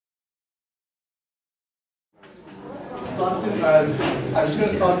I'm just going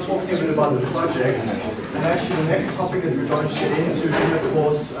to start talking a bit about the project. And actually the next topic that we're going to get into in the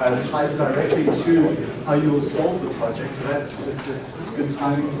course ties directly to how you will solve the project. So that's a good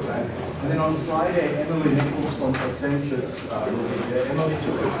timing for that. And then on Friday, Emily Nichols from Consensus will be there. Emily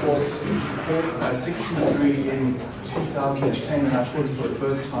took the course 63 in 2010, and I taught it for the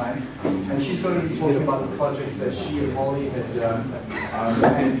first time. And she's going to be talking about the projects that she and Holly had done,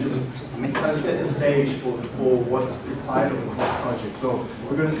 and just kind of set the stage for what's required of the course project. So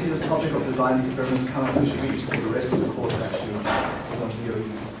we're going to see this topic of design experiments come up this week for the rest of the course actually on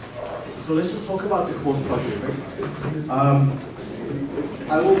DOEs. So let's just talk about the course project.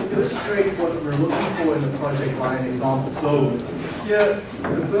 I will illustrate what we're looking for in the project by an example. So here,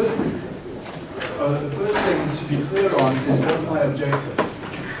 the first thing to be clear on is what's my objective.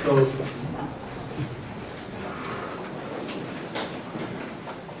 So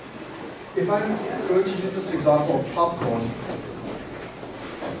if I'm going to use this example of popcorn,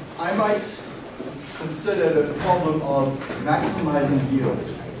 I might consider the problem of maximizing yield.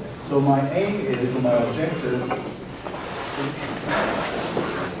 So my aim is, or my objective,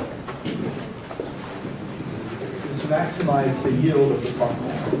 is to maximize the yield of the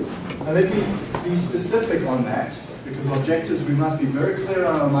popcorn. Now let me be specific on that, because objectives, we must be very clear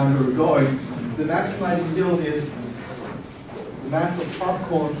on our mind where we're going. The maximizing yield is the mass of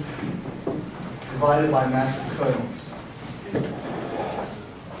popcorn divided by mass of kernels.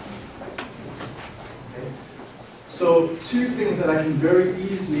 Okay. So two things that I can very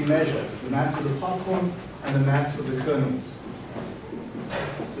easily measure, the mass of the popcorn and the mass of the kernels.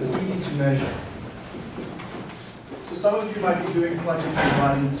 So it's easy to measure. So some of you might be doing projects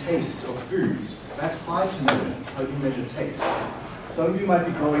regarding taste of foods. That's hard to measure. How do you measure taste? Some of you might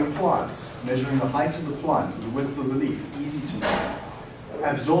be growing plants, measuring the height of the plant, or the width of the leaf. Easy to measure.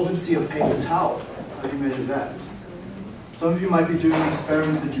 Absorbency of paper towel. How do you measure that? Some of you might be doing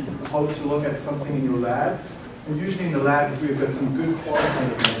experiments that you hope to look at something in your lab. And usually in the lab, we've got some good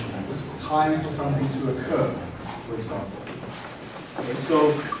qualitative measurements. Time for something to occur, for example. Okay,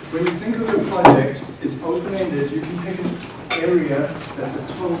 so when you think of a project, it's open-ended. You can pick an area that's of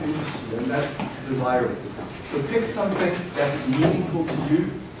total interest to you, and that's desirable. So pick something that's meaningful to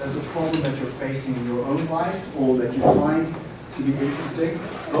you. That's a problem that you're facing in your own life, or that you find to be interesting.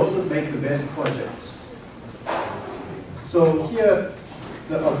 Those that make the best projects. So here,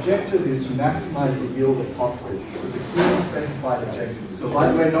 the objective is to maximize the yield of popcorn. It's a clearly specified objective. So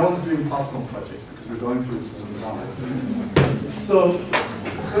by the way, no one's doing popcorn projects because we're going through this as a design. So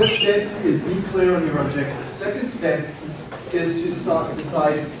first step is be clear on your objective. Second step is to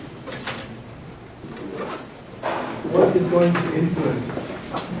decide what is going to influence it.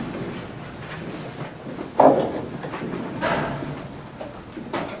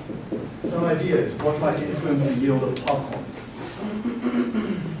 Some ideas, what might influence the yield of popcorn?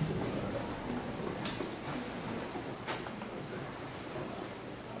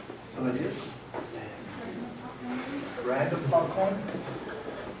 Some ideas? Random popcorn?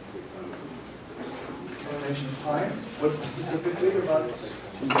 Someone mentioned time. What specifically about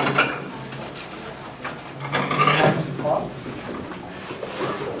time to pop?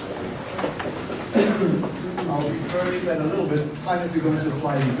 I'll refer to that a little bit. Time that we're going to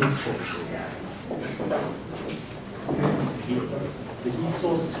apply in good source. The heat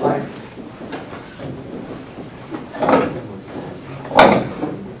source type.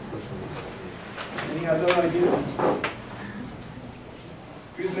 Any other ideas?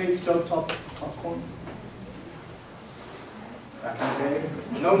 Who's made stovetop popcorn? Back in the day?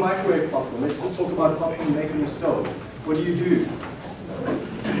 No microwave popcorn. Let's just talk about popcorn making the stove. What do you do?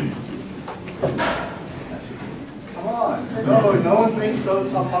 Come on. No one's made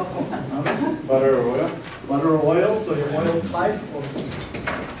stovetop popcorn. Butter or oil? Butter or oil, so your oil type. Or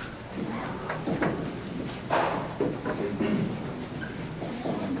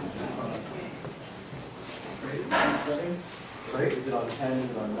Right? Is it on 10? Is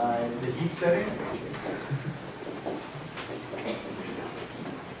it on 9? the heat setting.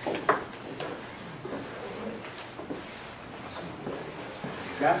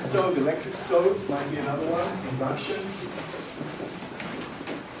 Gas stove, electric stove might be another one. Induction.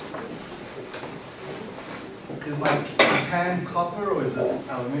 Is my pan copper or is it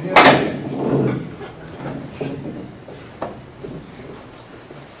aluminum?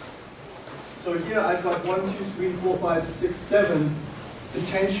 So here I've got 1, 2, 3, 4, 5, 6, 7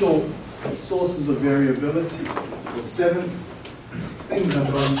 potential sources of variability, or 7 things I'm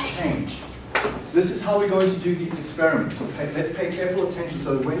going to change. This is how we're going to do these experiments. So let's pay careful attention.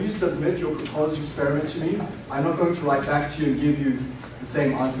 So when you submit your proposed experiment to me, I'm not going to write back to you and give you the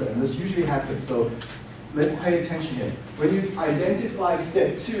same answer. And this usually happens. So let's pay attention here. When you identify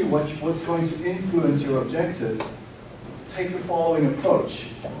step 2, what's going to influence your objective, take the following approach.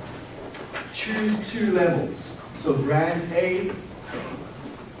 Choose 2 levels. So brand A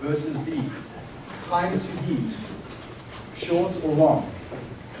versus B. Time to heat, short or long.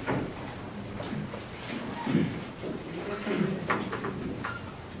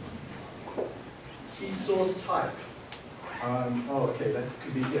 Heat source type. Okay, that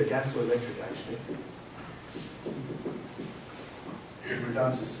could be here, gas or electric actually. So we're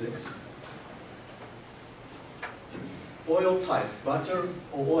down to 6. Oil type, butter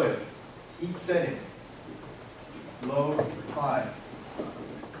or oil. Heat setting, low, high.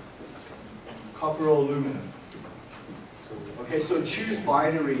 Copper or aluminum. Okay, so choose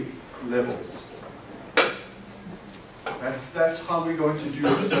binary levels. That's how we're going to do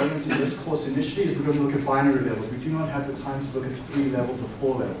experiments in this course initially, is we're going to look at binary levels. We do not have the time to look at 3 levels or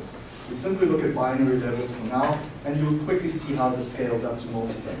 4 levels. We simply look at binary levels for now, and you'll quickly see how this scales up to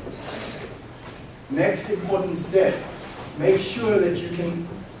multi-levels. Next important step, make sure that you can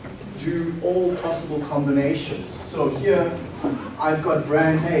do all possible combinations. So here, I've got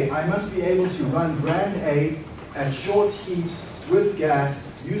brand A. I must be able to run brand A at short heat with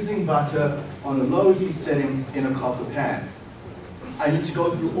gas using butter on a low heat setting in a copper pan. I need to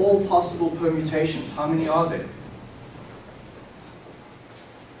go through all possible permutations. How many are there?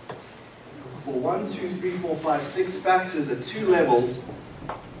 For 1, 2, 3, 4, 5, 6 factors at 2 levels,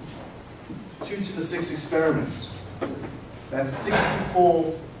 2 to the 6 experiments. That's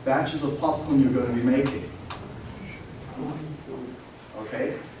 64 batches of popcorn you're going to be making.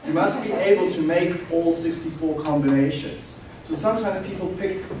 Okay? You must be able to make all 64 combinations. So sometimes people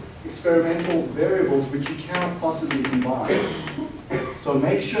pick experimental variables which you cannot possibly combine. So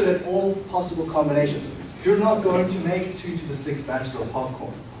make sure that all possible combinations. You're not going to make 2 to the 6 batches of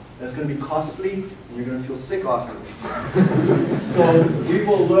popcorn. That's going to be costly, and you're going to feel sick afterwards. So we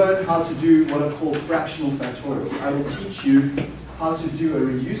will learn how to do what are called fractional factorials. I will teach you how to do a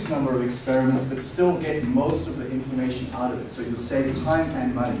reduced number of experiments, but still get most of the information out of it. So you'll save time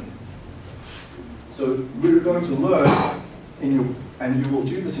and money. So we're going to learn, and you will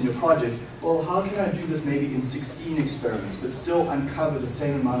do this in your project, well, how can I do this maybe in 16 experiments, but still uncover the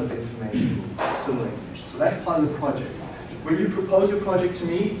same amount of information, similar information. So that's part of the project. When you propose your project to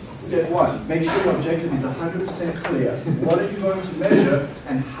me, step 1, make sure your objective is 100% clear. What are you going to measure,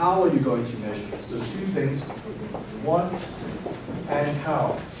 and how are you going to measure it? So 2 things, what and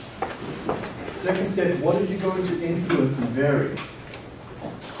how. Second step, what are you going to influence and vary?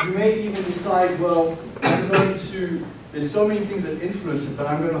 You may even decide, well, there's so many things that influence it, but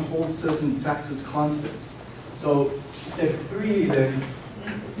I'm going to hold certain factors constant. So step 3 then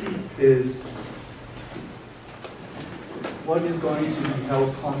is, what is going to be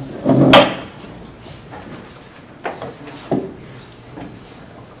held constant?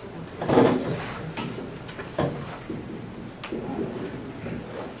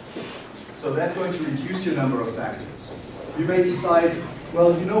 So that's going to reduce your number of factors. You may decide,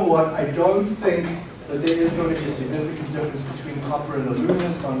 well, you know what, I don't think that there is going to be a significant difference between copper and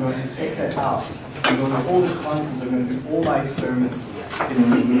aluminum, so I'm going to take that out. I'm going to hold it constant, I'm going to do all my experiments in an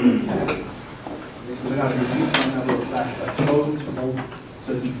aluminum pan. So then I've reduced my number of factors. I've chosen to hold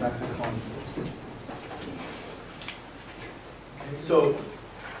certain factor constants. So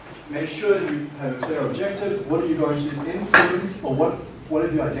make sure you have a clear objective. What are you going to influence, or what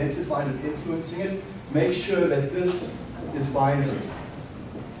have you identified as influencing it? Make sure that this is binary.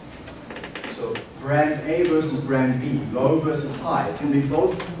 So brand A versus brand B, low versus high. It can be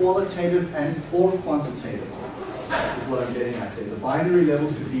both qualitative and or quantitative. Is what I'm getting at there. The binary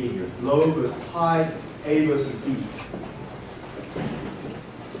levels could be low versus high, A versus B.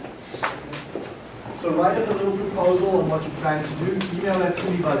 So write up a little proposal on what you plan to do. Email that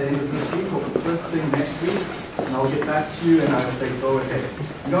to me by the end of this week or the first thing next week, and I'll get back to you and I'll say go ahead.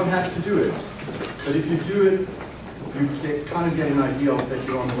 You don't have to do it, but if you do it, you kind of get an idea of that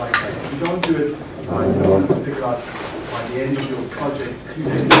you're on the right track. If you don't do it, you don't have to figure out by the end of your project who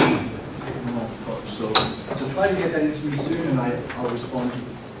they do. So try to get that into me soon, and I'll respond to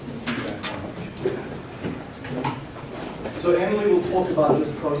feedback on it. So Emily will talk about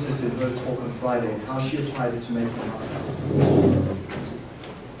this process in her talk on Friday and how she applied it to make the markers.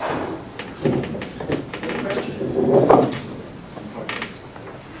 Questions?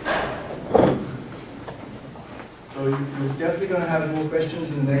 So you're definitely going to have more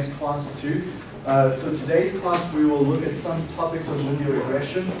questions in the next class or 2. So today's class we will look at some topics of linear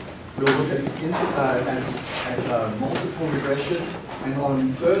regression. We'll look at multiple regression, And on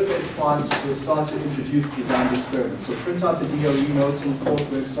Thursday's class, we'll start to introduce designed experiments. So print out the DOE notes on the course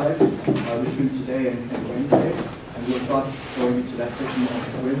website between today and Wednesday. And we'll start going into that section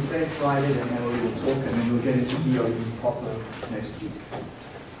on Wednesday, Friday, then Emily will talk, and then we'll get into DOEs proper next week.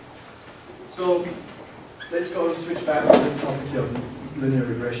 So let's go switch back to this topic here of linear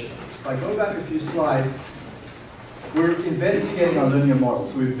regression. If I go back a few slides, we're investigating our linear model.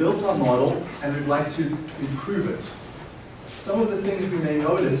 So we've built our model, and we'd like to improve it. Some of the things we may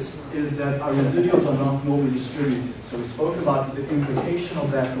notice is that our residuals are not normally distributed. So we spoke about the implication of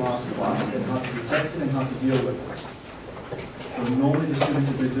that last class and how to detect it and how to deal with it. So normally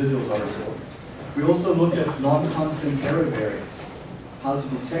distributed residuals are important. We also looked at non-constant error variance. How to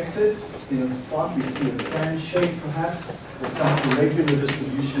detect it. In a spot we see a fan shape perhaps, or some irregular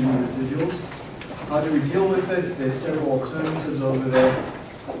distribution in residuals. How do we deal with it? There's several alternatives over there.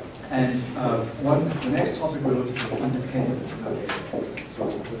 And the next topic we're looking at is independence. So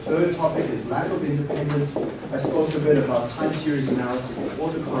the third topic is lack of independence. I spoke a bit about time series analysis, the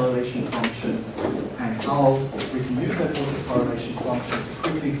autocorrelation function, and how we can use that autocorrelation function to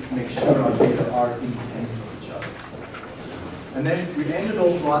quickly make sure our data are independent of each other. And then we ended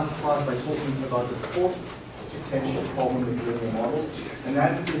off last class by talking about this fourth potential problem with linear models, and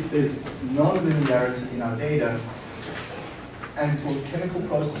that's if there's non-linearity in our data. And for chemical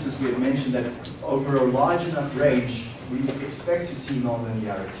processes, we had mentioned that over a large enough range, we expect to see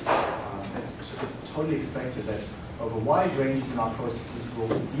nonlinearity. It's totally expected that over wide ranges in our processes, we'll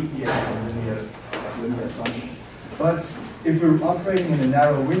deviate from linear assumption. But if we're operating in a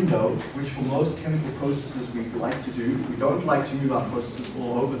narrow window, which for most chemical processes we like to do, we don't like to move our processes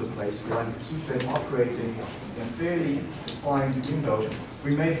all over the place. We like to keep them operating in a fairly defined window.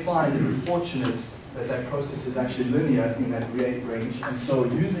 We may find that we're fortunate that that process is actually linear in that range, and so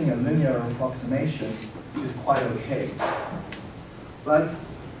using a linear approximation is quite okay. But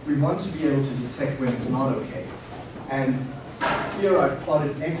we want to be able to detect when it's not okay. And here I've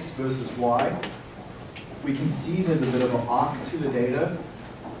plotted x versus y. We can see there's a bit of an arc to the data,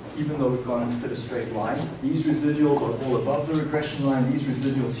 even though we've gone and fit a straight line. These residuals are all above the regression line, these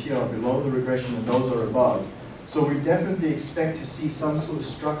residuals here are below the regression, and those are above. So we definitely expect to see some sort of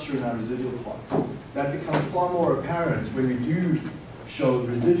structure in our residual plot. That becomes far more apparent when we do show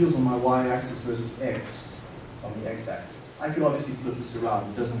residuals on my y-axis versus x on the x-axis. I could obviously flip this around,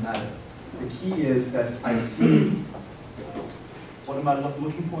 it doesn't matter. The key is that I see, what am I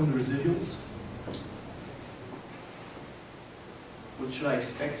looking for in the residuals? What should I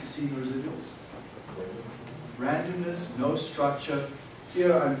expect to see in the residuals? Randomness, no structure.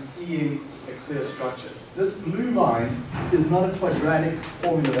 Here I'm seeing a clear structure. This blue line is not a quadratic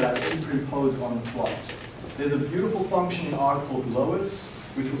formula that I superimpose on the plot. There's a beautiful function in R called lowest,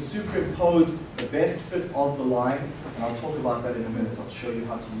 which will superimpose the best fit of the line, and I'll talk about that in a minute. I'll show you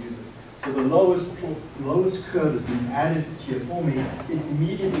how to use it. So the lowest curve has been added here for me. It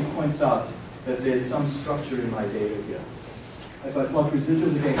immediately points out that there's some structure in my data here. If I plot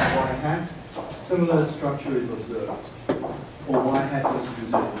residuals against y hat, similar structure is observed. Or y hat versus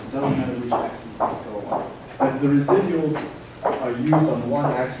residuals. It doesn't matter which axis these go on. But the residuals are used on one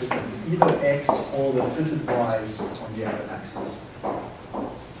axis and either x or the fitted y's on the other axis.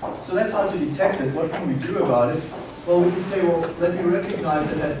 So that's how to detect it. What can we do about it? Well, we can say, well, let me recognize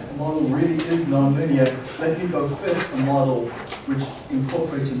that that model really is nonlinear. Let me go fit a model which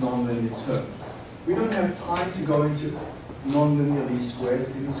incorporates a nonlinear term. We don't have time to go into nonlinear least squares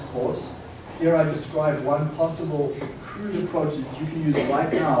in this course. Here I describe one possible crude approach that you can use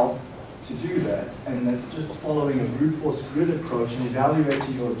right now to do that, and that's just following a brute force grid approach and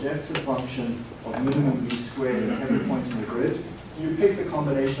evaluating your objective function of minimum least squares at every point in the grid. You pick the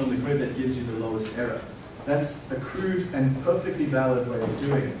combination on the grid that gives you the lowest error. That's a crude and perfectly valid way of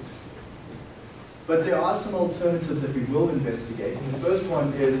doing it. But there are some alternatives that we will investigate, and the first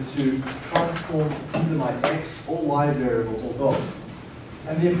one is to transform either my x or y variable or both.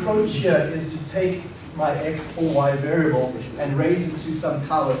 And the approach here is to take my x or y variable and raise it to some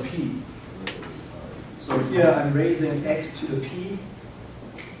power p. So here I'm raising x to the p,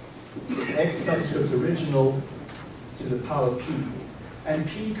 x subscript original to the power p. And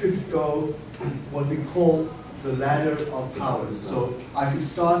p could go what we call the ladder of powers. So I could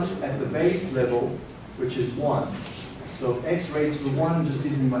start at the base level, which is 1. So x raised to the 1 just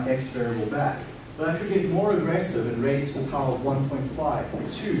gives me my x variable back. But I could get more aggressive and raise to the power of 1.5 or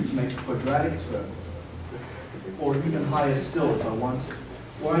 2 to make a quadratic term. Or even higher still if I wanted.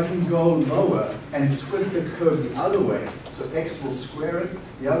 Or I can go lower and twist the curve the other way. So x will square it,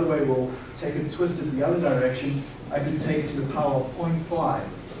 the other way will take it, twist it the other direction. I can take it to the power of 0.5.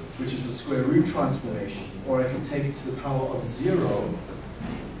 which is the square root transformation, or I can take it to the power of 0,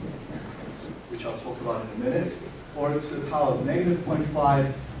 which I'll talk about in a minute, or to the power of negative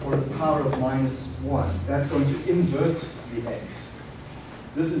 0.5, or the power of minus 1. That's going to invert the x.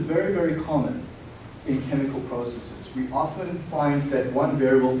 This is very, very common in chemical processes. We often find that one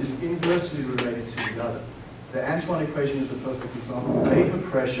variable is inversely related to the other. The Antoine equation is a perfect example. Vapor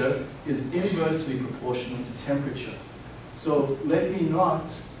pressure is inversely proportional to temperature. So let me not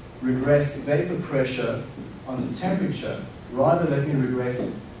regress vapor pressure onto temperature, rather let me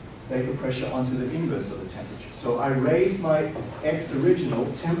regress vapor pressure onto the inverse of the temperature. So I raise my x original,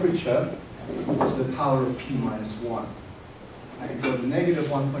 temperature, to the power of p minus 1. I can go to negative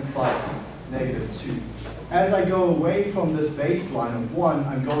 1.5, negative 2. As I go away from this baseline of 1,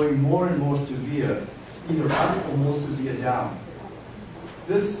 I'm going more and more severe, either up or more severe down.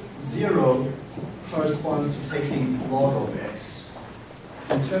 This 0 corresponds to taking log of x.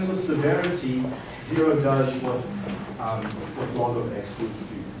 In terms of severity, 0 does what log of x would do.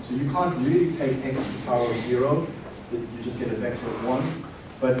 So you can't really take x to the power of 0, you just get a vector of 1s,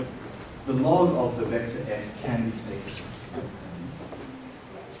 but the log of the vector x can be taken.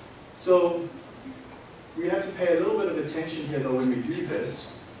 So we have to pay a little bit of attention here though when we do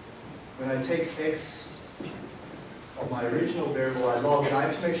this. When I take x of my original variable, I log it, I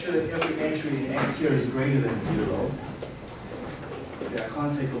have to make sure that every entry in x here is greater than 0. Okay, I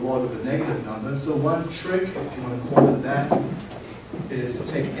can't take the log of a negative number. So one trick, if you want to call it that, is to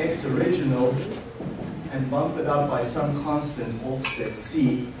take x original and bump it up by some constant offset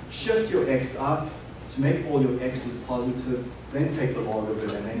c, shift your x up to make all your x's positive, then take the log of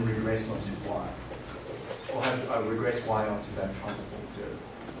it and then regress onto y. Or have regress y onto that transform theorem.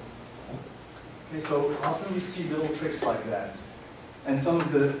 Okay, so often we see little tricks like that. And some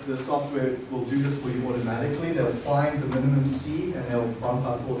of the software will do this for you automatically. They'll find the minimum c and they'll bump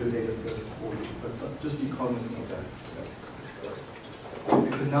up all your data first for you. But just be cognizant of that.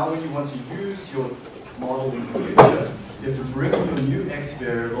 Because now when you want to use your model in the future, you have to bring in your new x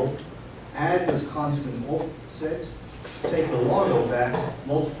variable, add this constant offset, take the log of that,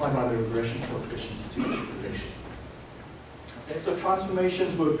 multiply by the regression coefficients to the prediction. Okay, so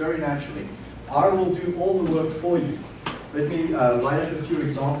transformations work very naturally. R will do all the work for you. Let me write up a few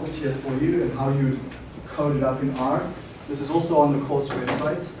examples here for you and how you code it up in R. This is also on the course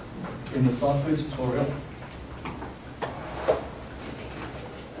website in the software tutorial.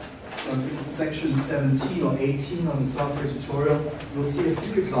 I think it's section 17 or 18 on the software tutorial. You'll see a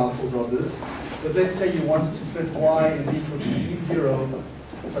few examples of this. But let's say you wanted to fit y is equal to b0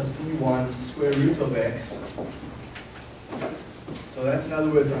 plus b1 square root of x. So that's, in other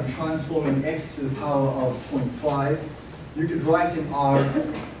words, I'm transforming x to the power of 0.5. You could write in R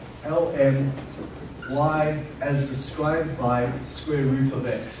ln y as described by square root of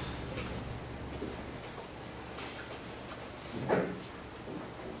x.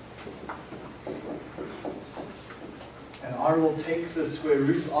 And R will take the square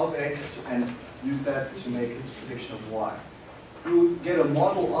root of x and use that to make its prediction of y. You'll get a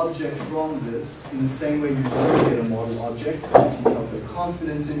model object from this in the same way you don't get a model object. You can calculate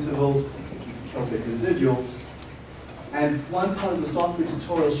confidence intervals, you can calculate residuals. And one part of the software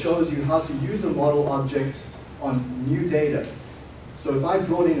tutorial shows you how to use a model object on new data. So if I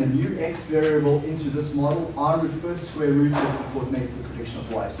brought in a new x variable into this model, R would first square root it before it makes the prediction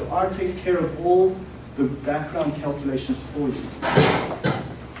of y. So R takes care of all the background calculations for you.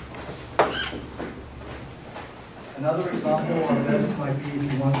 Another example of this might be if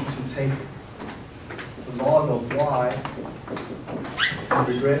you wanted to take the log of y and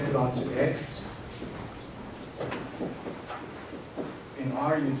regress it onto x. In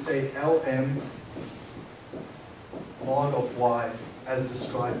R, you'd say ln log of y as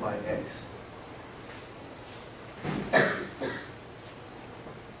described by x.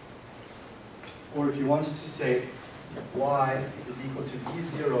 Or if you wanted to say y is equal to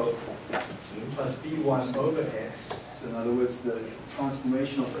b0 plus b1 over x, so in other words, the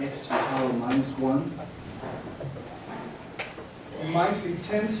transformation of x to the power minus 1, you might be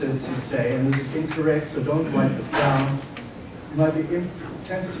tempted to say, and this is incorrect, so don't write this down, you might be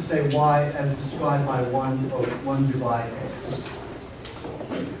tempted to say y as described by 1 over 1 divided x.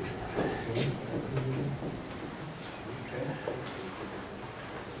 Okay.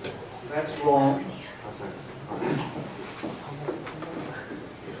 So that's wrong.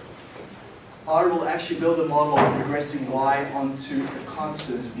 R will actually build a model of regressing y onto a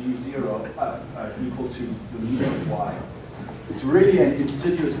constant b0 equal to the mean of y. It's really an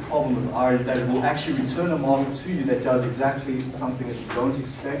insidious problem with R is that it will actually return a model to you that does exactly something that you don't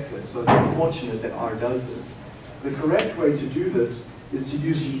expect it. So it's unfortunate that R does this. The correct way to do this is to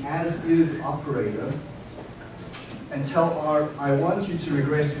use the as-is operator and tell R, I want you to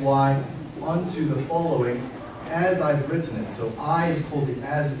regress Y onto the following as I've written it. So I is called the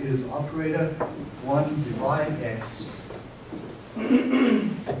as-is operator, 1 divide X,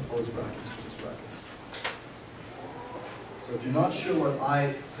 close brackets, close brackets. So if you're not sure what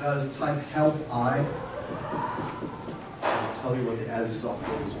I does, type help I, and I'll tell you what the as-is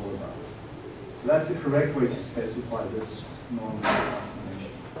operator is all about. So that's the correct way to specify this non-linear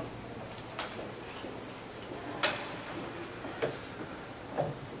transformation.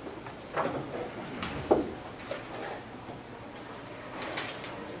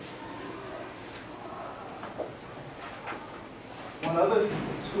 One other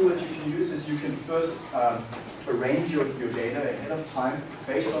tool that you can use is you can first arrange your data ahead of time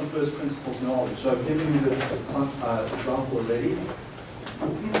based on first principles knowledge. So I've given you this example already.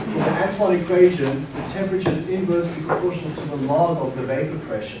 In the Antoine equation, the temperature is inversely proportional to the log of the vapor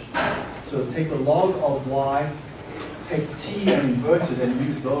pressure. So take the log of Y, take T and invert it and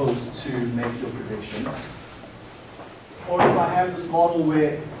use those to make your predictions. Or if I have this model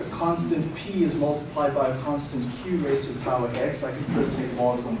where a constant P is multiplied by a constant Q raised to the power X, I can first take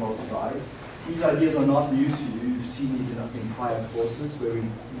logs on both sides. These ideas are not new to you. You've seen these in prior courses where we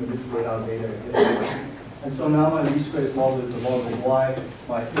manipulate our data ahead of time. And so now my least squares model is the log of Y,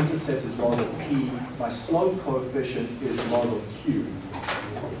 my intercept is log of P, my slope coefficient is log of Q.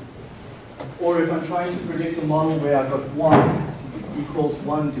 Or if I'm trying to predict a model where I've got 1 equals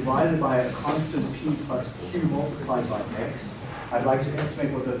 1 divided by a constant P plus Q multiplied by X, I'd like to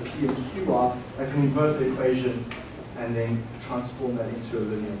estimate what the P and Q are. I can invert the equation and then transform that into a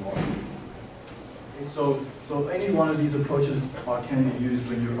linear model. Okay, so any one of these approaches can be used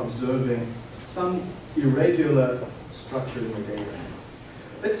when you're observing some irregular structure in the data.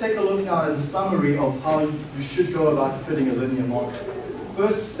 Let's take a look now as a summary of how you should go about fitting a linear model.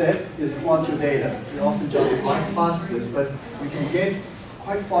 First step is plot your data. We often jump quite past this, but you can get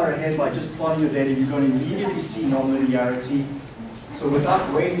quite far ahead by just plotting your data. You're going to immediately see nonlinearity. So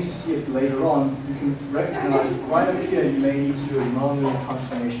without waiting to see it later on, you can recognize right up here you may need to do a nonlinear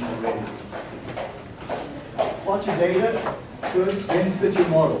transformation already. Plot your data. First, then fit your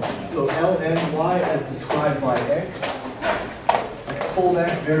model. So LMY as described by X. Call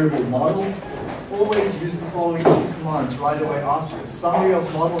that variable model. Always use the following two commands right away after it. Summary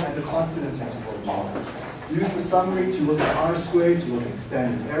of model and the confidence interval of model. Use the summary to look at R squared, to look at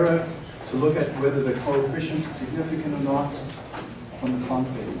standard error, to look at whether the coefficients are significant or not from the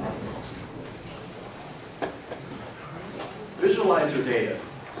confidence interval. Visualize your data.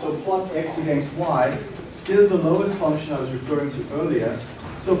 So plot X against Y. Here's the lowest function I was referring to earlier.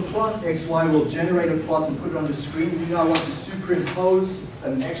 So plot XY will generate a plot and put it on the screen. We now want to superimpose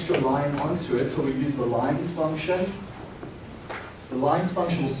an extra line onto it, so we use the lines function. The lines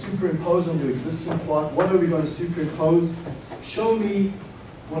function will superimpose on the existing plot. What are we going to superimpose? Show me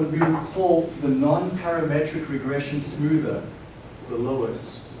what we would call the non-parametric regression smoother, the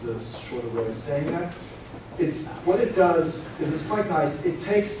lowest, is a shorter way of saying that. What it does is it's quite nice. It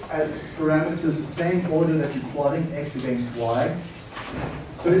takes as parameters the same order that you're plotting, X against Y.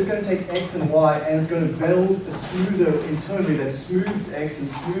 So it's going to take X and Y and it's going to build a smoother internally that smooths X and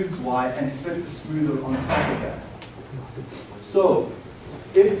smooths Y and fit the smoother on top of that. So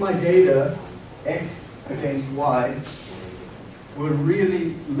if my data, X against Y, were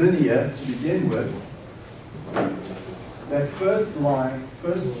really linear to begin with, that first line,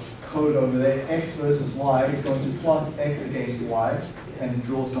 first code over there, X versus Y, is going to plot X against Y and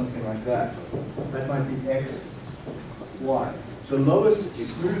draw something like that. That might be X, Y. The lowest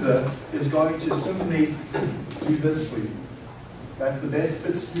smoother is going to simply do this for you. That's the best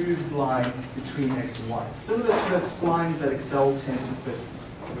fit smooth line between X and Y. Similar to the splines that Excel tends to fit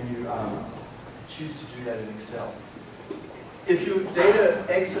when you choose to do that in Excel. If your data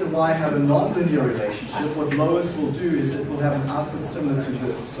X and Y have a nonlinear relationship, what lowest will do is it will have an output similar to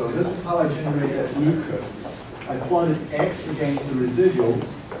this. So this is how I generate that blue curve. I plotted X against the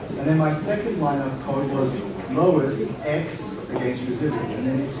residuals, and then my second line of code was lowest X against residuals, and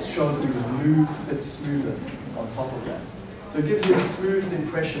then it shows me the blue fit smoother on top of that. So it gives you a smooth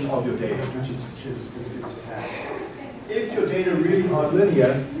impression of your data, which is good to have. If your data really are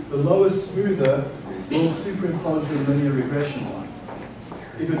linear, the lowest smoother will superimpose the linear regression line.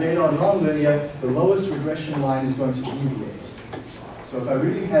 If your data are nonlinear, the lowest regression line is going to deviate. So if I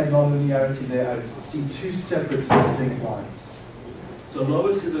really had nonlinearity there, I would see two separate distinct lines. So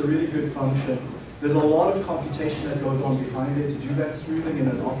lowest is a really good function. There's a lot of computation that goes on behind it to do that smoothing in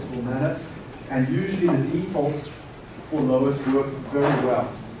an optimal manner, and usually the defaults for lowest work very well.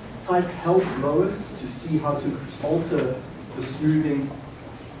 Type help lowest to see how to alter the smoothing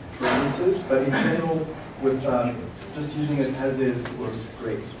parameters, but in general, with just using it as is works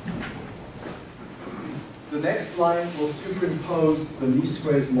great. The next line will superimpose the least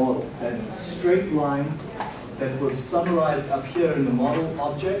squares model, that straight line that was summarized up here in the model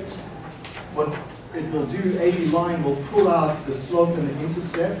object. What it will do, AB line will pull out the slope and the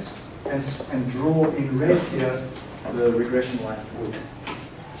intercept and draw in red here the regression line for you.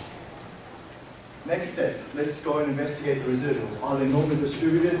 Next step, let's go and investigate the residuals. Are they normally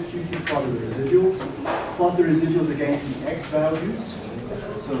distributed? Q2 plot the residuals. Plot the residuals against the x values.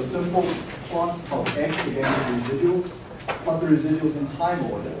 So simple plot of x against the residuals. Plot the residuals in time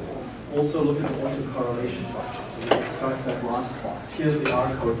order. Also look at the autocorrelation function. So we discussed that last class. Here's the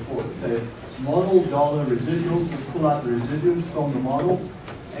R code for it. So model dollar residuals, we pull out the residuals from the model.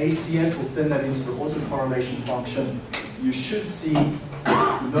 ACF will send that into the autocorrelation function. You should see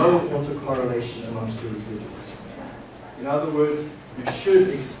no autocorrelation amongst the residuals. In other words, you should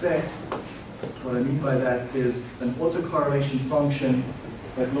expect, what I mean by that is an autocorrelation function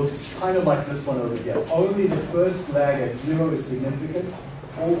that looks kind of like this one over here. Only the first lag at 0 is significant.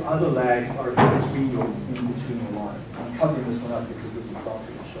 All other lags are in between your line. I'm covering this one up because this example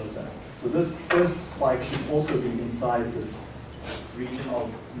shows that. So this first spike should also be inside this region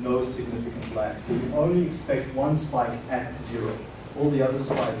of no significant lag. So you only expect one spike at 0. All the other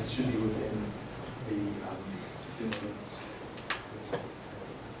spikes should be within the limits.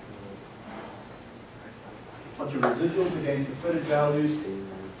 Plot your residuals against the fitted values.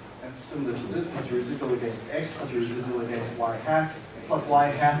 That's similar to this. Plot your residual against x, plot your residual against y hat. Plot y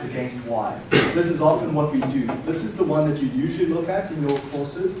hat against y. This is often what we do. This is the one that you usually look at in your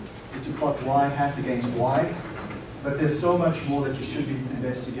courses, is to plot y hat against y. But there's so much more that you should be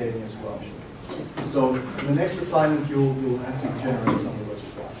investigating as well. So in the next assignment, you'll have to generate some of those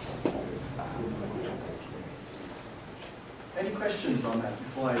plots. Any questions on that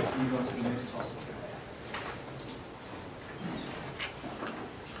before I move on to the next topic?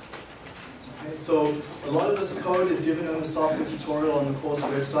 Okay, so a lot of this code is given in the software tutorial on the course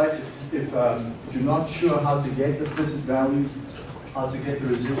website. If you're not sure how to get the fitted values, how to get the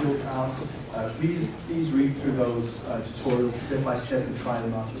residuals out, please read through those tutorials step by step and try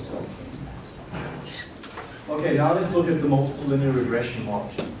them out yourself. Okay, now let's look at the multiple linear regression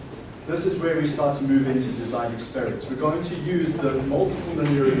model. This is where we start to move into design experiments. We're going to use the multiple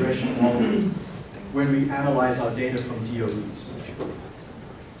linear regression model when we analyze our data from DOEs.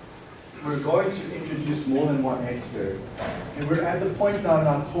 We're going to introduce more than one X variable. And we're at the point now in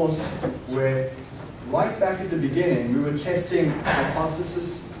our course where right back at the beginning, we were testing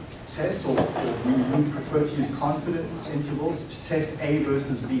hypothesis tests, or we would prefer to use confidence intervals to test A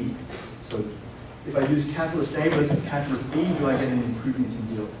versus B. So if I use catalyst A versus catalyst B, do I get an improvement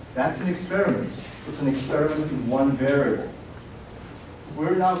in yield? That's an experiment. It's an experiment in one variable.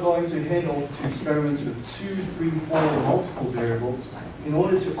 We're now going to head off to experiments with 2, 3, 4 multiple variables. In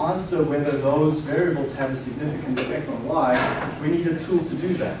order to answer whether those variables have a significant effect on Y, we need a tool to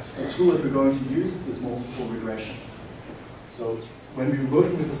do that. The tool that we're going to use is multiple regression. So when we're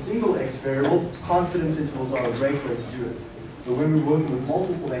working with a single X variable, confidence intervals are a great way to do it. So when we're working with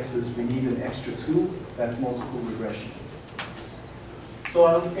multiple X's, we need an extra tool, that's multiple regression. So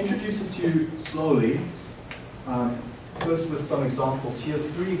I'll introduce it to you slowly. First with some examples.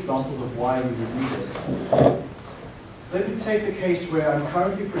 Here's 3 examples of why we would need it. Let me take the case where I'm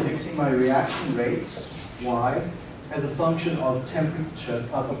currently predicting my reaction rate, Y, as a function of temperature,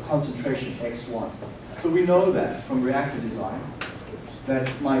 of concentration, X1. So we know that from reactor design, that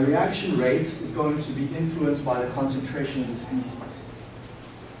my reaction rate is going to be influenced by the concentration of the species.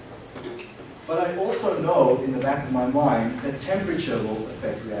 But I also know in the back of my mind that temperature will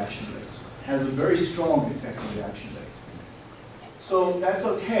affect reaction rate. It has a very strong effect on reaction rate. So that's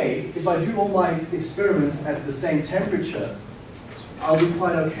okay. If I do all my experiments at the same temperature, I'll be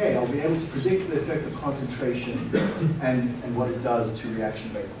quite okay. I'll be able to predict the effect of concentration and what it does to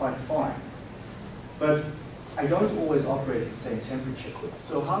reaction rate quite fine. But I don't always operate at the same temperature.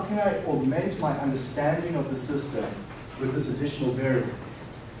 So how can I augment my understanding of the system with this additional variable?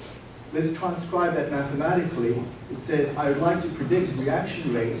 Let's transcribe that mathematically. It says I would like to predict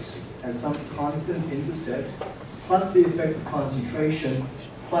reaction rates as some constant intercept plus the effect of concentration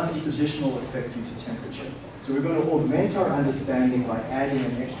plus this additional effect due to temperature. So we're going to augment our understanding by adding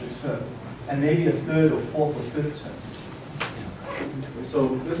an extra term and maybe a third or fourth or fifth term.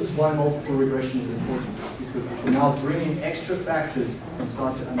 So this is why multiple regression is important, because we can now bring in extra factors and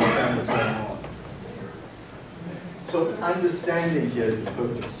start to understand what's going on. So understanding here is the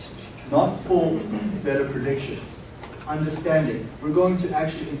purpose, not for better predictions. Understanding. We're going to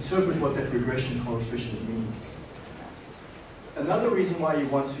actually interpret what that regression coefficient means. another reason why you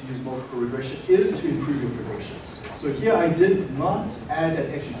want to use multiple regression is to improve your predictions. So here I did not add that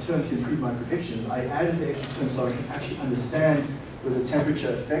extra term to improve my predictions. I added the extra term so I can actually understand whether temperature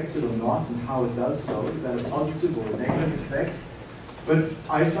affects it or not and how it does so. Is that a positive or a negative effect? But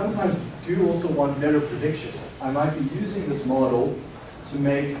I sometimes do also want better predictions. I might be using this model to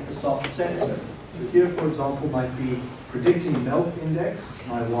make a soft assessment. So here, for example, might be predicting melt index,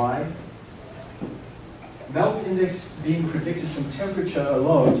 my y. Melt index being predicted from temperature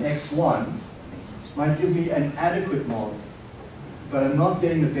alone, x1, might give me an adequate model, but I'm not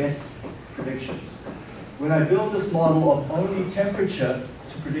getting the best predictions. When I build this model of only temperature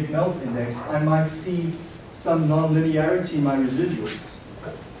to predict melt index, I might see some non-linearity in my residuals,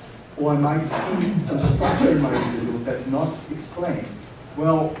 or I might see some structure in my residuals that's not explained.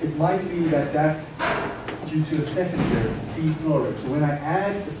 Well, it might be that that's due to a second variable, feed flow rate. So when I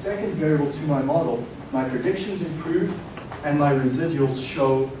add a second variable to my model, my predictions improve and my residuals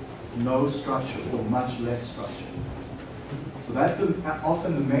show no structure or much less structure. So that's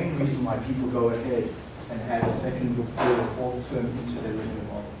often the main reason why people go ahead and add a second or third or fourth term into their linear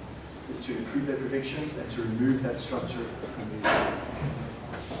model, is to improve their predictions and to remove that structure from these.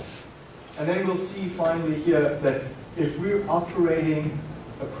 And then we'll see finally here that if we're operating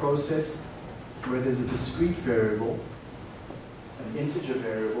a process where there's a discrete variable, an integer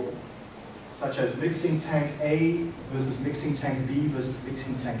variable, such as mixing tank A versus mixing tank B versus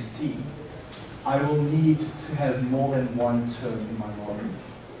mixing tank C, I will need to have more than one term in my model.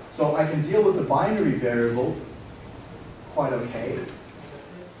 So I can deal with the binary variable quite okay,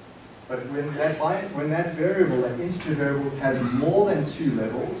 but when that variable, that integer variable, has more than two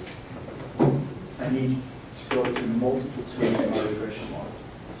levels, I need to go to multiple terms in my regression model.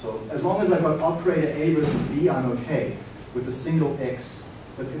 So as long as I've got operator A versus B, I'm okay with a single x.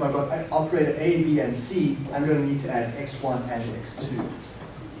 But if I've got operator A, B, and C, I'm going to need to add x1 and x2.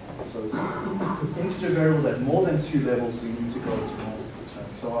 So integer variables at more than two levels, we need to go to multiple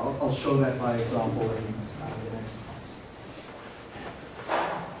terms. So I'll show that by example in the next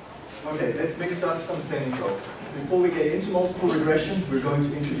class. Okay, let's mix up some things though. Before we get into multiple regression, we're going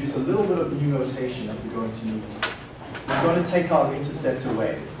to introduce a little bit of new notation that we're going to need. We're going to take our intercept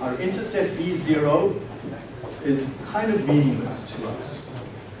away. Our intercept B0 is kind of meaningless to us.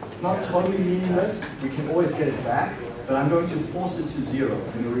 It's not totally meaningless. We can always get it back, but I'm going to force it to 0.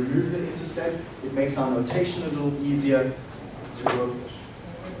 I'm going to remove the intercept. It makes our notation a little easier to work with.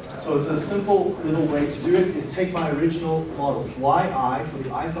 So it's a simple little way to do it is take my original model. yi for the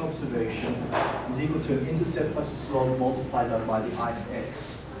ith observation is equal to an intercept plus a slope multiplied by the ith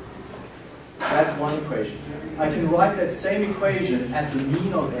x. That's one equation. I can write that same equation at the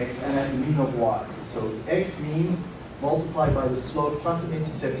mean of x and at the mean of y. So x mean multiplied by the slope plus an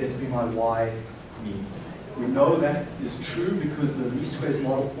intercept gets me my y mean. We know that is true because the least squares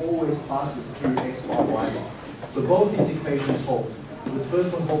model always passes through x bar, y bar. So both these equations hold. This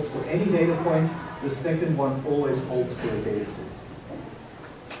first one holds for any data point. The second one always holds for a data set.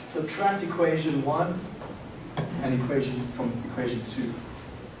 Subtract equation 1 and equation from equation 2.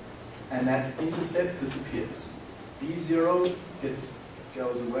 And that intercept disappears. B0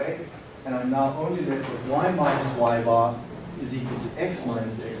 goes away, and I'm now only left with y minus y bar is equal to x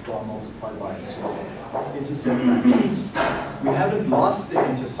minus x bar multiplied by x bar. Intercept matches. We haven't lost the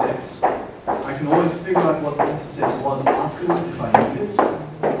intercept. I can always figure out what the intercept was afterwards if I need it.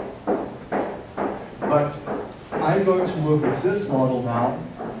 But I'm going to work with this model now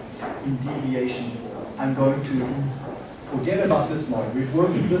in deviation form. I'm going to forget about this model. We've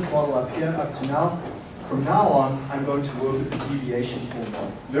worked with this model up here up to now. From now on, I'm going to work with the deviation form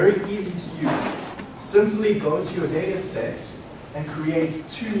model. Very easy to use. Simply go to your data set and create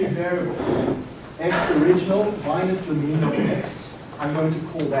two new variables. X original minus the mean of x. I'm going to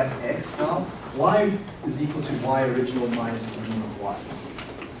call that x now. Y is equal to y original minus the mean of y.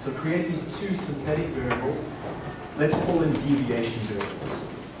 So create these two synthetic variables. Let's call them deviation variables.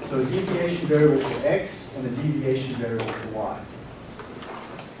 So a deviation variable for x and a deviation variable for y.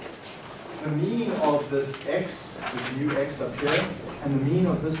 The mean of this x, this new x up here, and the mean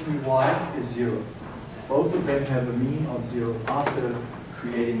of this new y is 0. Both of them have a mean of 0 after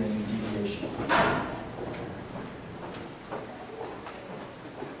creating a new deviation.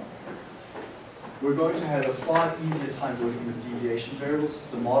 We're going to have a far easier time working with deviation variables.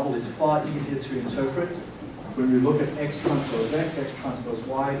 The model is far easier to interpret. When we look at x transpose x, x transpose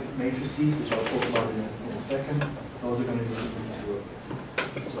y matrices, which I'll talk about in a second, those are going to be easy to work with.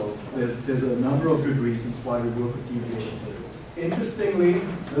 So there's a number of good reasons why we work with deviation tables. Interestingly,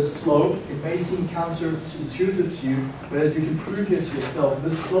 the slope, it may seem counterintuitive to you, but as you can prove here to yourself,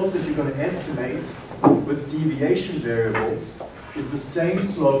 this slope that you're going to estimate with deviation variables is the same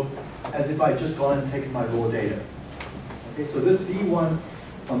slope as if I just gone and taken my raw data. Okay, so this V1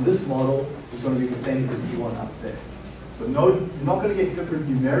 on this model is going to be the same as the V1 up there. So no, you're not going to get different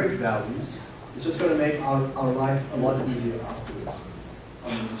numeric values. It's just going to make our life a lot easier afterwards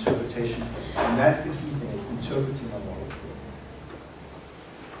on the interpretation. And that's the key thing, is interpreting our models.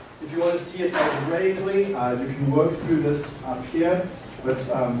 If you want to see it algebraically, you can work through this up here. But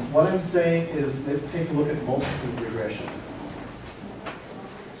what I'm saying is, let's take a look at multiple regression.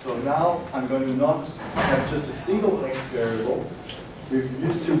 So now I'm going to not have just a single x variable. We're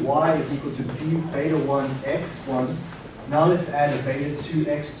used to y is equal to b beta 1 x1. Now let's add a beta 2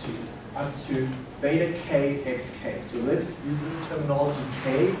 x2 up to beta k xk. So let's use this terminology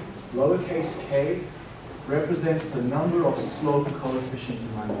k. Lowercase k represents the number of slope coefficients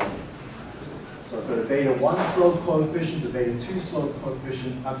in my model. So I've got a beta 1 slope coefficient, a beta 2 slope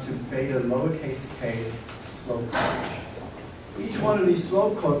coefficient, up to beta lowercase k slope coefficients. Each one of these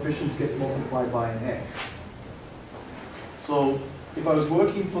slope coefficients gets multiplied by an x. So if I was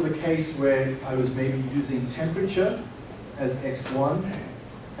working for the case where I was maybe using temperature as x1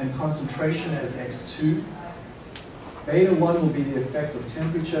 and concentration as x2, beta 1 will be the effect of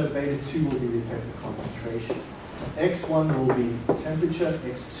temperature, beta 2 will be the effect of concentration. x1 will be temperature,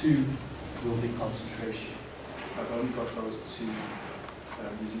 x2 will be concentration. I've only got those two that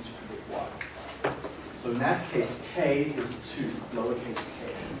I'm using to predict y. So in that case, k is 2, lowercase k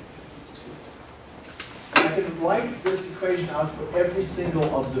is 2. And I can write this equation out for every single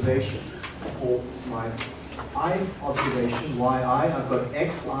observation. For my ith observation, yi, I've got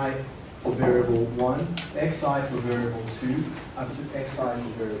xi for variable 1, xi for variable 2, up to xi for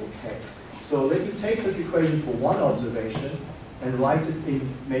variable k. So let me take this equation for one observation and write it in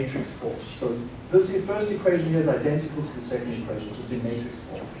matrix form. So this first equation here is identical to the second equation, just in matrix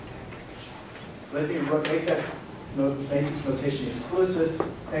form. Let me make that matrix notation explicit.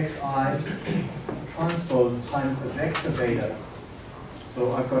 Xi transpose times a vector beta.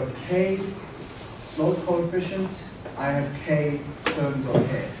 So I've got k slope coefficients, I have k terms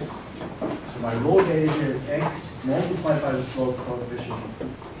of x. So my raw data here is x multiplied by the slope coefficient.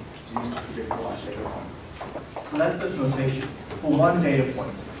 It's used to predict y later on. So that's the notation for one data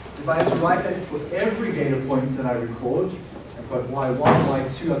point. If I had to write that for every data point that I record, I've got y1,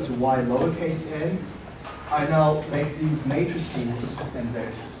 y2 up to y lowercase n. I now make these matrices and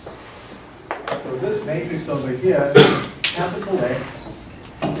vectors. So this matrix over here, capital X,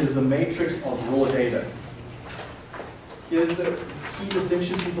 is a matrix of raw data. Here's the key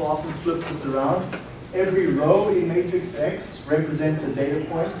distinction. People often flip this around. Every row in matrix X represents a data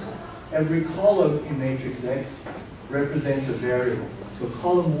point. Every column in matrix X represents a variable. So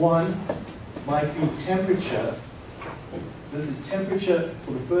column 1 might be temperature. This is temperature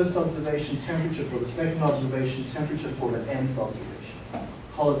for the first observation, temperature for the second observation, temperature for the nth observation.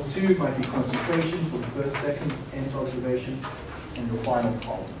 Column 2 might be concentration for the first, second, nth observation, and the final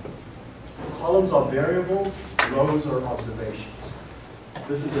column. So columns are variables, rows are observations.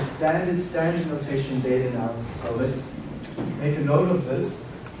 This is a standard notation data analysis. So let's make a note of this.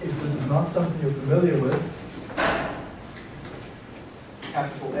 If this is not something you're familiar with,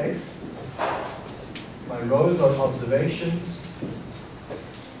 capital X. My rows are observations.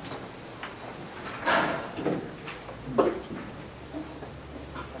 And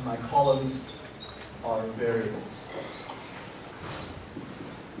my columns are variables.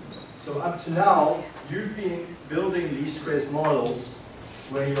 So up to now, you've been building least squares models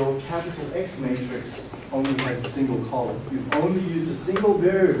where your capital X matrix only has a single column. You've only used a single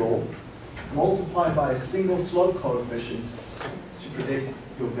variable multiplied by a single slope coefficient to predict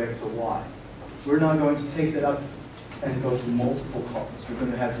your vector y. We're now going to take that up and go to multiple columns. We're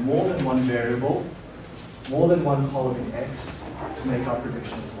going to have more than one variable, more than one column in X to make our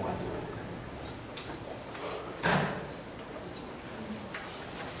prediction of y.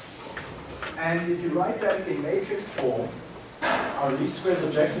 And if you write that in matrix form, our least squares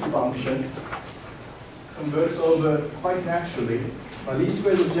objective function converts over quite naturally. My least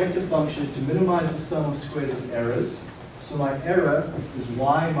squares objective function is to minimize the sum of squares of errors. So my error is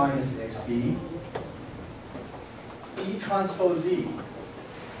y minus xb. E transpose E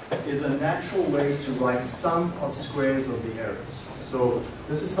is a natural way to write sum of squares of the errors. So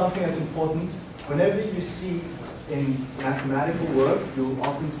this is something that's important. Whenever you see in mathematical work, you'll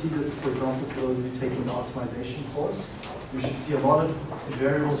often see this, for example, for those of you taking the optimization course. You should see a lot of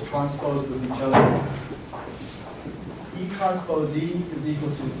variables transposed with each other. E transpose E is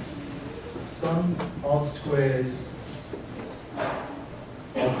equal to sum of squares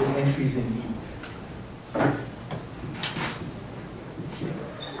of the entries in E.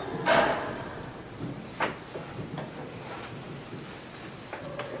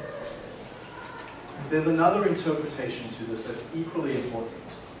 There's another interpretation to this that's equally important.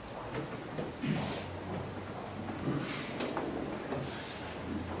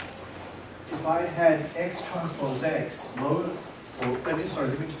 If I had X transpose X lower, or let me just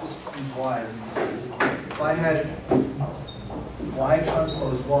use Y as an example. If I had Y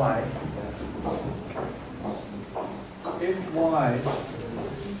transpose Y, if Y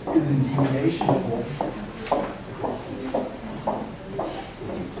is in deviation form,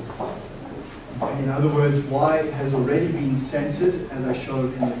 in other words, Y has already been centered, as I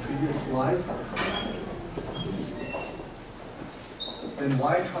showed in the previous slide, then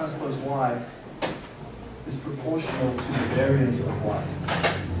Y transpose Y is proportional to the variance of Y.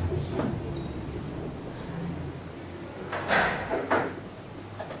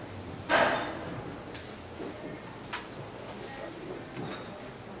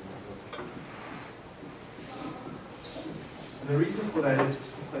 And the reason for that is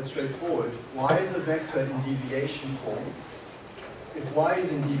quite straightforward. Y is a vector in deviation form. If Y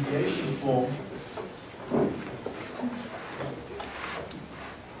is in deviation form,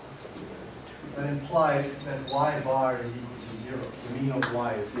 that implies that Y bar is equal to 0. The mean of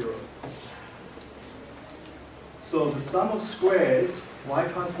Y is 0. So the sum of squares, Y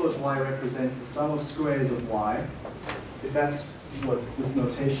transpose Y represents the sum of squares of Y. If that's what this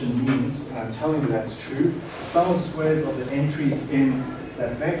notation means, and I'm telling you that's true, the sum of squares of the entries in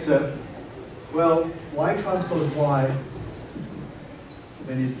that vector, well, Y transpose Y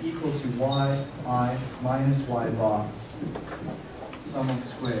then is equal to Yi minus Y bar, sum of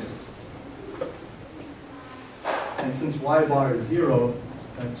squares. And since Y bar is 0,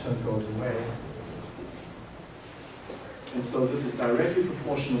 that term goes away. And so this is directly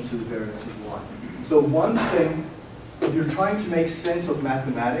proportional to the variance of Y. So one thing, if you're trying to make sense of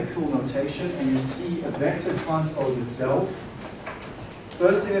mathematical notation and you see a vector transpose itself,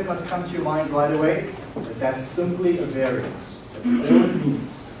 first thing that must come to your mind right away, that that's simply a variance. That's all it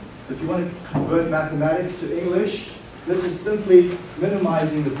means. So if you want to convert mathematics to English, this is simply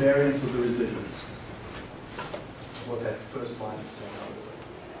minimizing the variance of the residuals. What that first line is saying.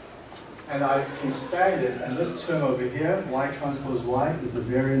 And I can expand it, and this term over here, Y transpose Y, is the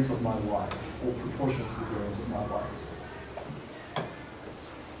variance of my Y's, or proportional to the variance of my Y's.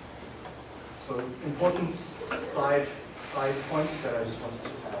 So important side point that I just wanted to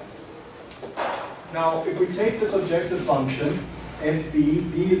add. Now, if we take this objective function, FB,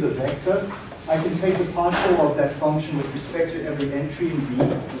 B is a vector, I can take the partial of that function with respect to every entry in B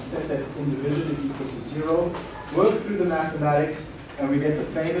and set that individually equal to 0, work through the mathematics, and we get the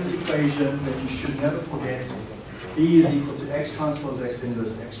famous equation that you should never forget. B is equal to X transpose X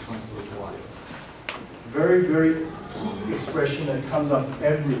inverse X transpose Y. Very, very key expression that comes up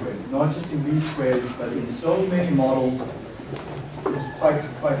everywhere, not just in least squares, but in so many models. It's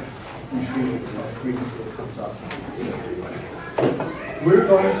quite intriguing how frequently it comes up. We're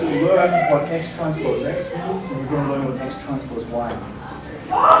going to learn what X transpose X means, and we're going to learn what X transpose Y means.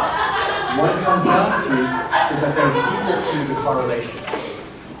 What it comes down to is that they're equal to the correlations.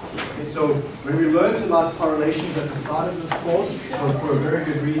 Okay, so when we learned about correlations at the start of this course, it was for a very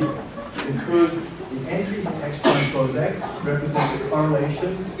good reason. Because the entries in X transpose X represent the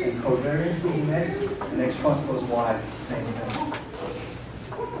correlations and covariances in X, and X transpose Y is the same thing.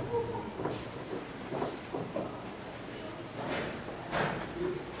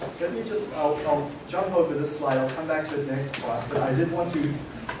 Let me just, I'll jump over this slide, I'll come back to it next class, but I did want to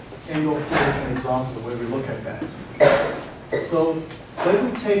end off here with an example where we look at that. So let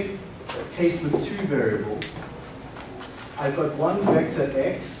me take a case with two variables. I've got one vector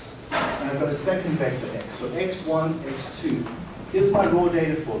x, and I've got a second vector x. So x1, x2. Here's my raw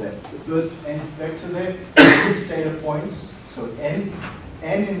data for that. The first n vector there, 6 data points. So n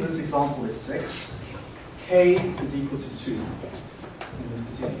in this example is 6. K is equal to 2 in this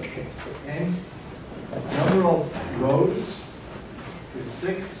particular case. So n, number of rows is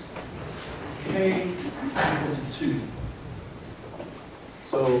 6. K equal to 2.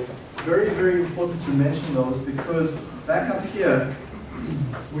 So very, very important to mention those, because back up here,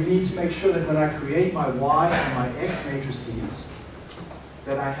 we need to make sure that when I create my Y and my X matrices,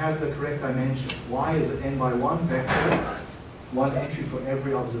 that I have the correct dimensions. Y is an n by 1 vector, one entry for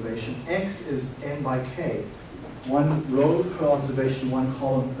every observation. X is n by k, one row per observation, one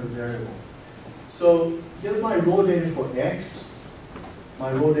column per variable. So here's my raw data for X.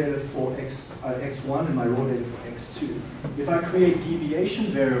 my raw data for x1 and my raw data for x2. If I create deviation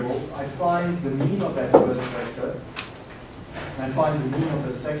variables, I find the mean of that first vector, and I find the mean of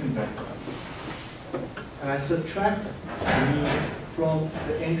the second vector. And I subtract the mean from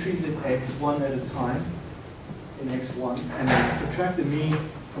the entries in x1 at a time, in x1, and I subtract the mean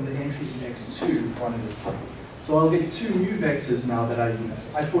from the entries in x2 one at a time. So I'll get two new vectors now that I use.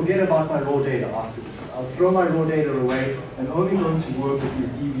 I forget about my raw data after this. I'll throw my raw data away and only going to work with these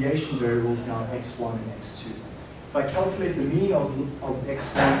deviation variables now x1 and x2. If I calculate the mean of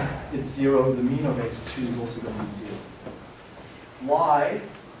x1, it's 0. The mean of x2 is also going to be 0. Y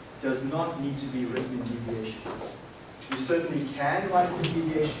does not need to be written in deviation form. You certainly can write it in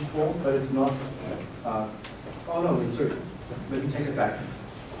deviation form, but it's not. Oh no, sorry. Let me take it back.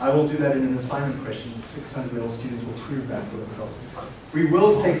 I will do that in an assignment question. 600 level students will prove that for themselves. We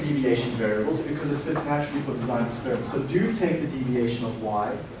will take deviation variables because it fits naturally for design experiments. So do take the deviation of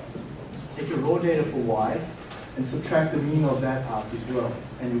y, take your raw data for y, and subtract the mean of that out as well,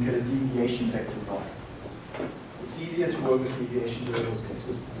 and you get a deviation vector y. It's easier to work with deviation variables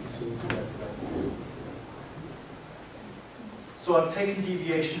consistently, so we'll do that. So I've taken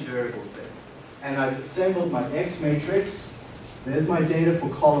deviation variables there, and I've assembled my X matrix. There's my data for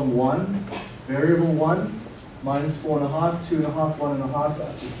column 1, variable 1, minus 4.5, 2.5, 1.5,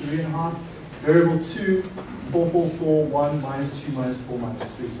 up to 3.5. Variable 2, 4, 4, 4, 1, minus 2, minus 4, minus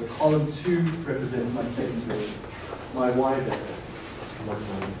 3. So column 2 represents my second variable, my Y vector.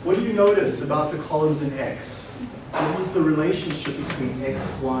 What do you notice about the columns in X? What is the relationship between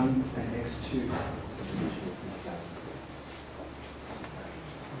X1 and X2?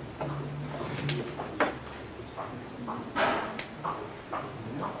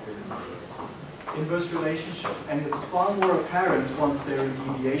 Inverse relationship, and it's far more apparent once they're in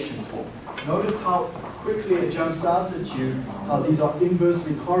deviation form. Notice how quickly it jumps out at you, how these are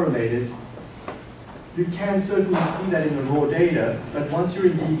inversely correlated. You can certainly see that in the raw data, but once you're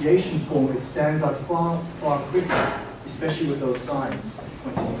in deviation form, it stands out far, far quicker, especially with those signs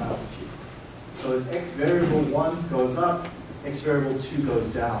pointing out. So as x variable 1 goes up, x variable 2 goes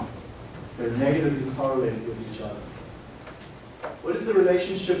down. They're negatively correlated with each other. What is the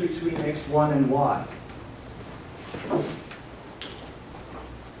relationship between x1 and y?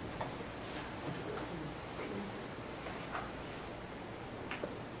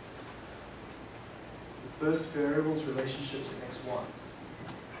 The first variable's relationship to x1.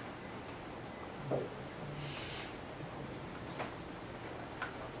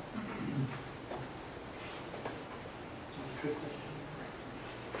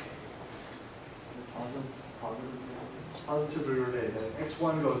 Positively related. As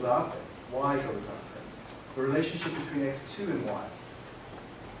x1 goes up, y goes up. The relationship between x2 and y,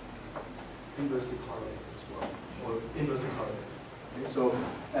 inversely correlated as well, or inversely correlated. Okay, so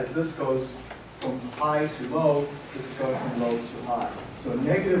as this goes from high to low, this is going from low to high. So a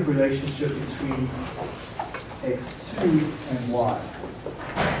negative relationship between x2 and y.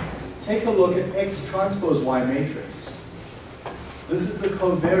 Take a look at X transpose Y matrix. This is the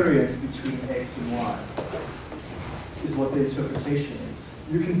covariance between X and Y, is what the interpretation is.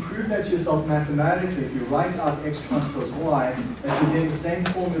 You can prove that to yourself mathematically if you write out X transpose Y, that you get the same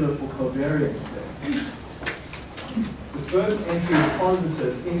formula for covariance there. The first entry is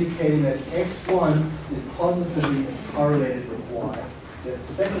positive, indicating that X1 is positively correlated with Y. The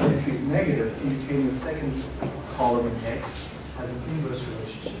second entry is negative, indicating the second column in X has an inverse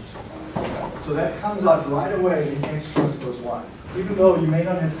relationship to Y. So that comes out right away in X transpose Y, even though you may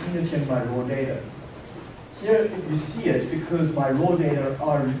not have seen it in my raw data. Here you see it because my raw data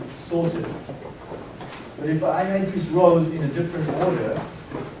are sorted. But if I made these rows in a different order,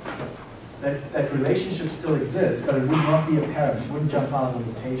 that relationship still exists, but it would not be apparent. It wouldn't jump out on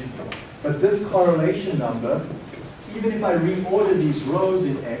the page for you. But this correlation number, even if I reorder these rows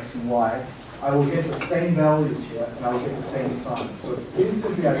in X and Y, I will get the same values here, and I will get the same sign. So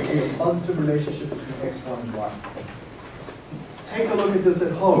instantly I see a positive relationship between X1 and Y. Take a look at this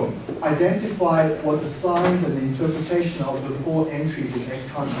at home. Identify what the signs and the interpretation of the four entries in X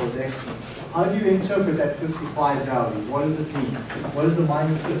transpose X mean. How do you interpret that 55 value? What does it mean? What does the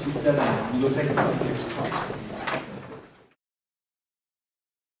minus 57 mean? You'll take a subject class.